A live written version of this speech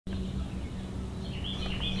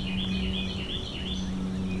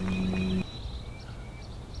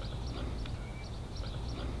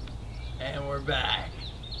back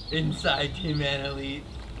inside Tinman Elite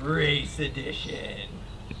Race Edition.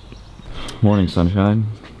 Morning, sunshine.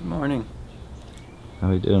 Good morning. How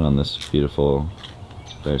are you doing on this beautiful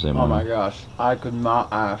Thursday morning? Oh my gosh, I could not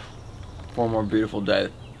ask for a more beautiful day.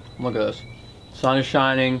 Look at this. Sun is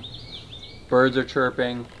shining, birds are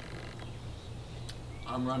chirping,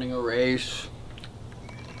 I'm running a race.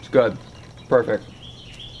 It's good, perfect.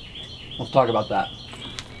 Let's talk about that.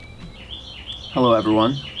 Hello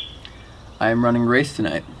everyone. I am running a race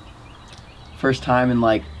tonight. First time in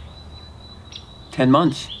like 10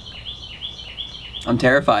 months. I'm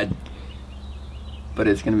terrified, but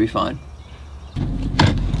it's gonna be fun.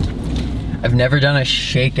 I've never done a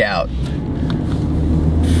shakeout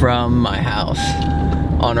from my house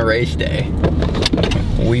on a race day.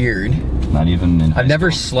 Weird. Not even in I've never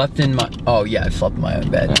slept in my, oh yeah, I've slept in my own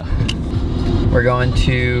bed. Yeah. We're going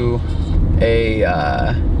to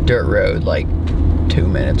a dirt road like 2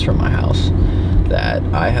 minutes from my house that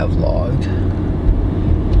I have logged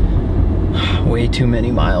way too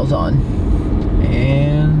many miles on.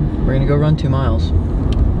 And we're gonna go run 2 miles.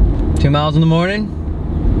 2 miles in the morning,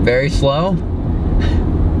 very slow.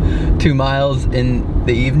 2 miles in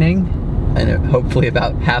the evening, and hopefully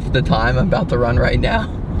about half the time I'm about to run right now.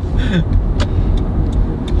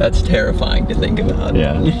 That's terrifying to think about.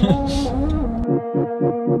 Yeah.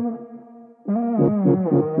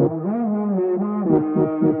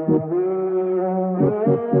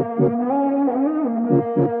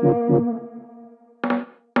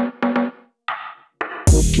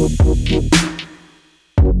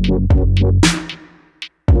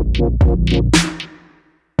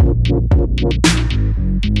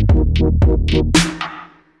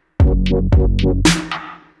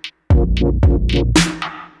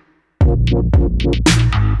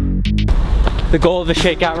 The goal of the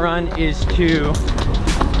shakeout run is to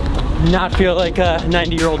not feel like a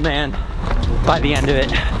 90-year-old man by the end of it.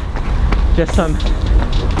 Just some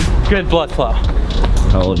good blood flow.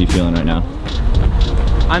 How old are you feeling right now?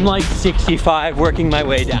 I'm like 65, working my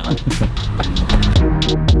way down.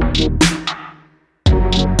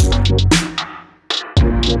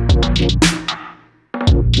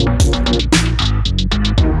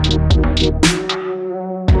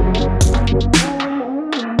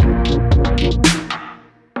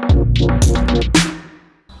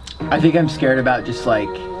 I think I'm scared about just like,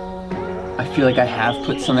 I feel like I have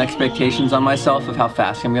put some expectations on myself of how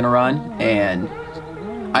fast I'm gonna run, and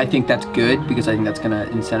I think that's good because I think that's gonna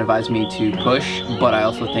incentivize me to push, but I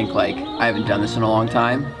also think like I haven't done this in a long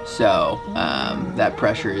time, so that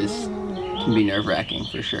pressure can be nerve-wracking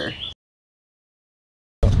for sure.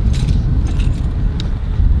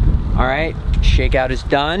 All right, shakeout is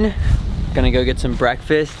done. Gonna go get some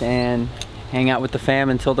breakfast and hang out with the fam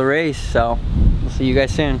until the race, so we'll see you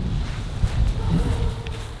guys soon.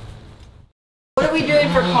 What are we doing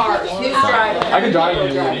for cars? Who's driving? I can drive.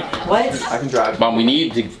 What? I can drive. Mom, we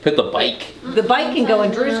need to put the bike. The bike can go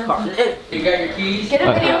in Drew's car. You got your keys? Get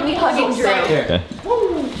a video of me hugging Drew. Okay.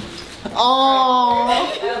 Oh.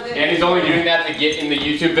 Annie's only doing that to get in the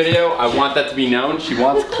YouTube video. I want that to be known. She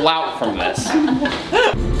wants clout from this.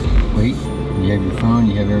 Wait, you have your phone,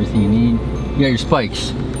 you have everything you need. You got your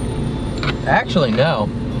spikes. Actually, no.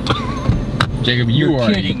 Jacob, You're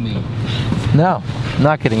kidding me. No, I'm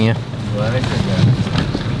not kidding you.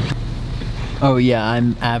 Oh yeah,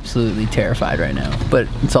 I'm absolutely terrified right now, but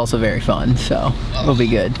it's also very fun, so it'll be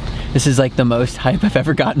good. This is like the most hype I've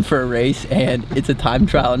ever gotten for a race, and it's a time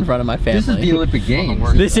trial in front of my family. This is the Olympic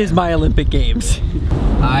Games. This is my Olympic Games.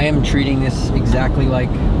 I am treating this exactly like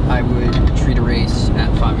I would treat a race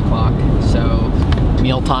at 5 o'clock. So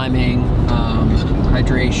meal timing,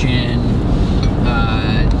 hydration,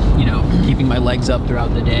 you know, keeping my legs up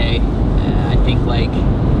throughout the day. I think like,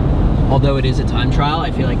 although it is a time trial,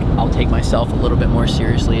 I feel like I'll take myself a little bit more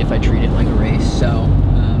seriously if I treat it like a race. So,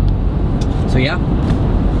 so yeah,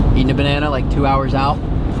 eating a banana like 2 hours out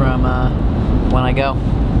from when I go.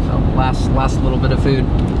 So last little bit of food.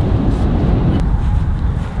 They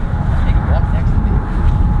can walk next to me.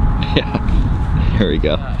 Yeah. Here we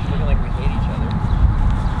go. Gosh, looking like we hate each other.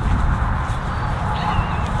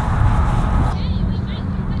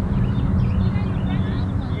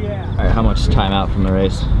 All right, how much time out from the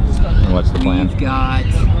race? And what's the plan? We've got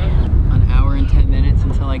an hour and 10 minutes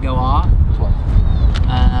until I go off.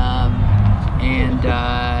 And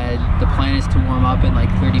the plan is to warm up in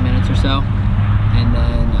like 30 minutes or so. And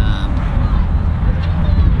then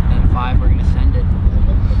at 5 we're gonna send it.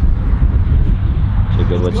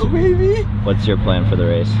 Jacob, what's your plan for the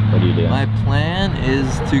race? What do you do? My plan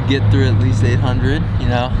is to get through at least 800, you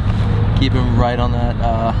know, keep him right on that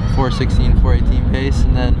 416, 418 pace,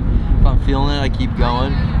 and then if I'm feeling it, I keep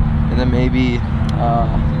going. and then maybe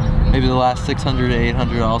the last 600 to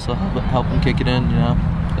 800 also help him kick it in, you know.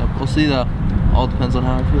 So we'll see though. All depends on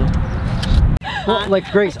how I feel. Well, like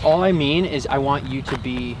Grace, all I mean is I want you to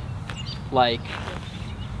be like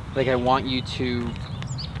I want you to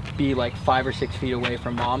be like 5 or 6 feet away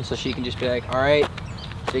from mom, so she can just be like, all right,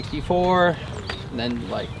 64, and then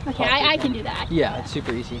like. Okay, I can do that. Yeah, it's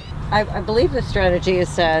super easy. I believe the strategy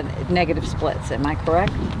is negative splits. Am I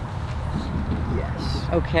correct? Yes.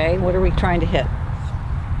 Okay. What are we trying to hit?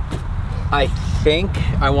 I think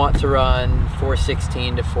I want to run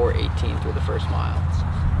 416 to 418 through the first mile.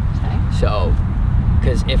 Okay. So,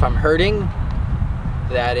 because if I'm hurting,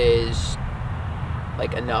 that is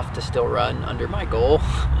like enough to still run under my goal.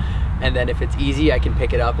 And then if it's easy, I can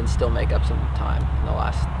pick it up and still make up some time in the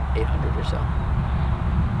last 800 or so.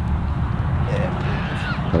 Yeah.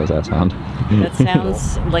 How does that sound? That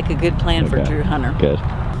sounds like a good plan for Drew Hunter. Good.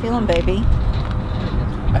 Feeling, baby?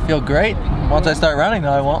 I feel great. Once I start running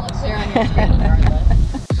though, I won't.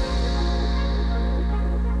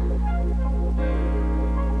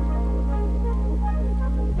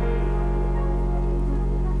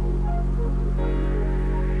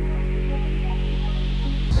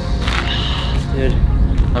 Dude,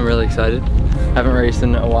 I'm really excited. Haven't raced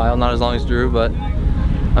in a while, not as long as Drew, but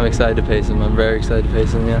I'm excited to pace him. I'm very excited to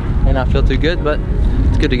pace him, yeah. May not feel too good, but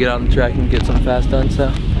it's good to get on the track and get something fast done, so.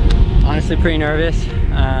 Honestly, pretty nervous.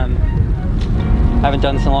 Haven't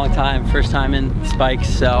done this in a long time. First time in spikes,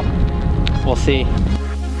 so we'll see.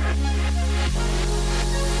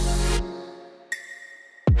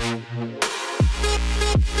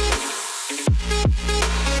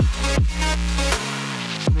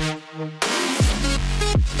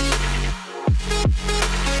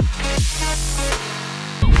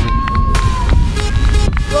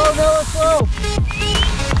 Slow, Noah, slow!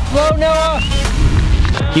 Slow, Noah!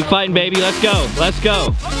 Keep fighting, baby. Let's go. Let's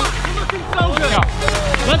go. So good.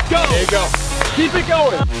 Let's go. There you go. Keep it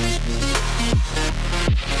going.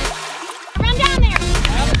 Run down there.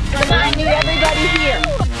 I need everybody here.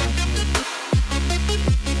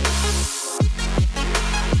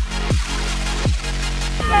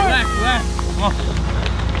 Relax, relax. Come on.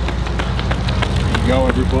 There you go,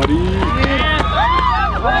 everybody. Yeah.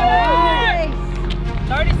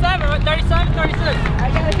 37, 37, 36. I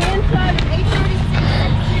got a hand side of 836.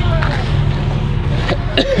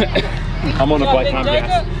 I'm on the bike time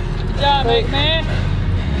gas. Good job, big man.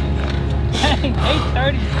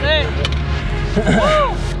 836.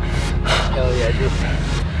 Hell yeah, dude.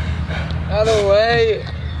 Out of the way.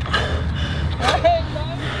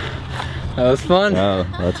 That was fun. Oh,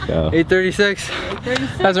 let's go. 836.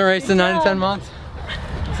 Hasn't raced in 9 to 10 months.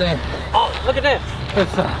 Insane. Oh, look at this.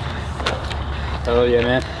 Oh yeah,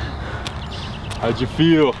 man. How'd you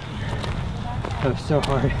feel? That was so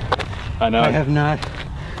hard. I know. I have not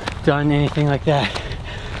done anything like that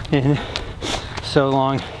in so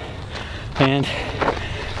long,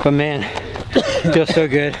 but man, it feels so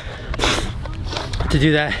good to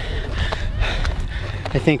do that.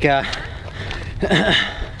 I think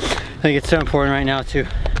it's so important right now to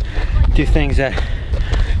do things that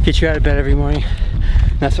get you out of bed every morning.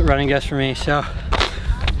 And that's what running does for me. So,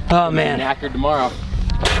 oh man, Knackered tomorrow.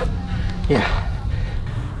 yeah.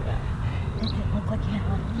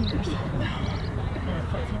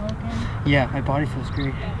 Yeah, my body feels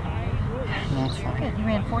great. No, it's fine. Good. You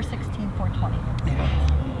ran 416, 420.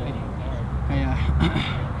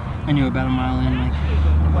 I knew about a mile in,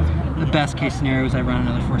 like, the best case scenario is I run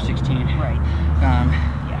another 416. Right.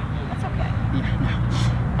 Yeah, That's okay. no,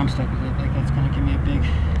 I'm stoked with it. Like, that's gonna give me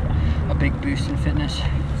a big boost in fitness.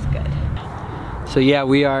 That's good. So yeah,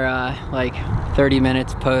 we are like 30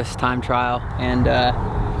 minutes post time trial and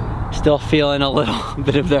still feeling a little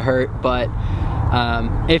bit of the hurt, but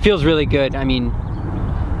it feels really good. I mean,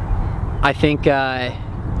 I think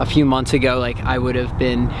a few months ago, like I would have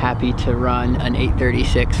been happy to run an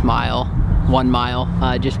 8:36 mile, 1 mile,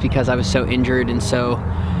 just because I was so injured and so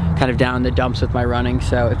kind of down in the dumps with my running.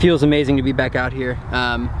 So it feels amazing to be back out here,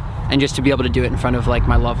 and just to be able to do it in front of like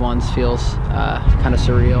my loved ones feels kind of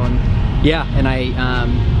surreal. And yeah, and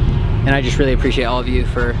I just really appreciate all of you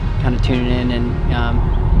for kind of tuning in and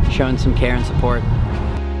showing some care and support.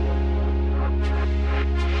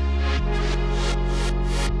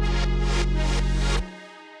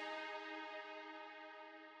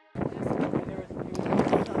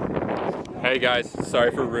 Hey guys,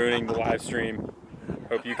 sorry for ruining the live stream.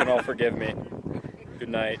 Hope you can all forgive me. Good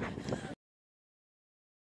night.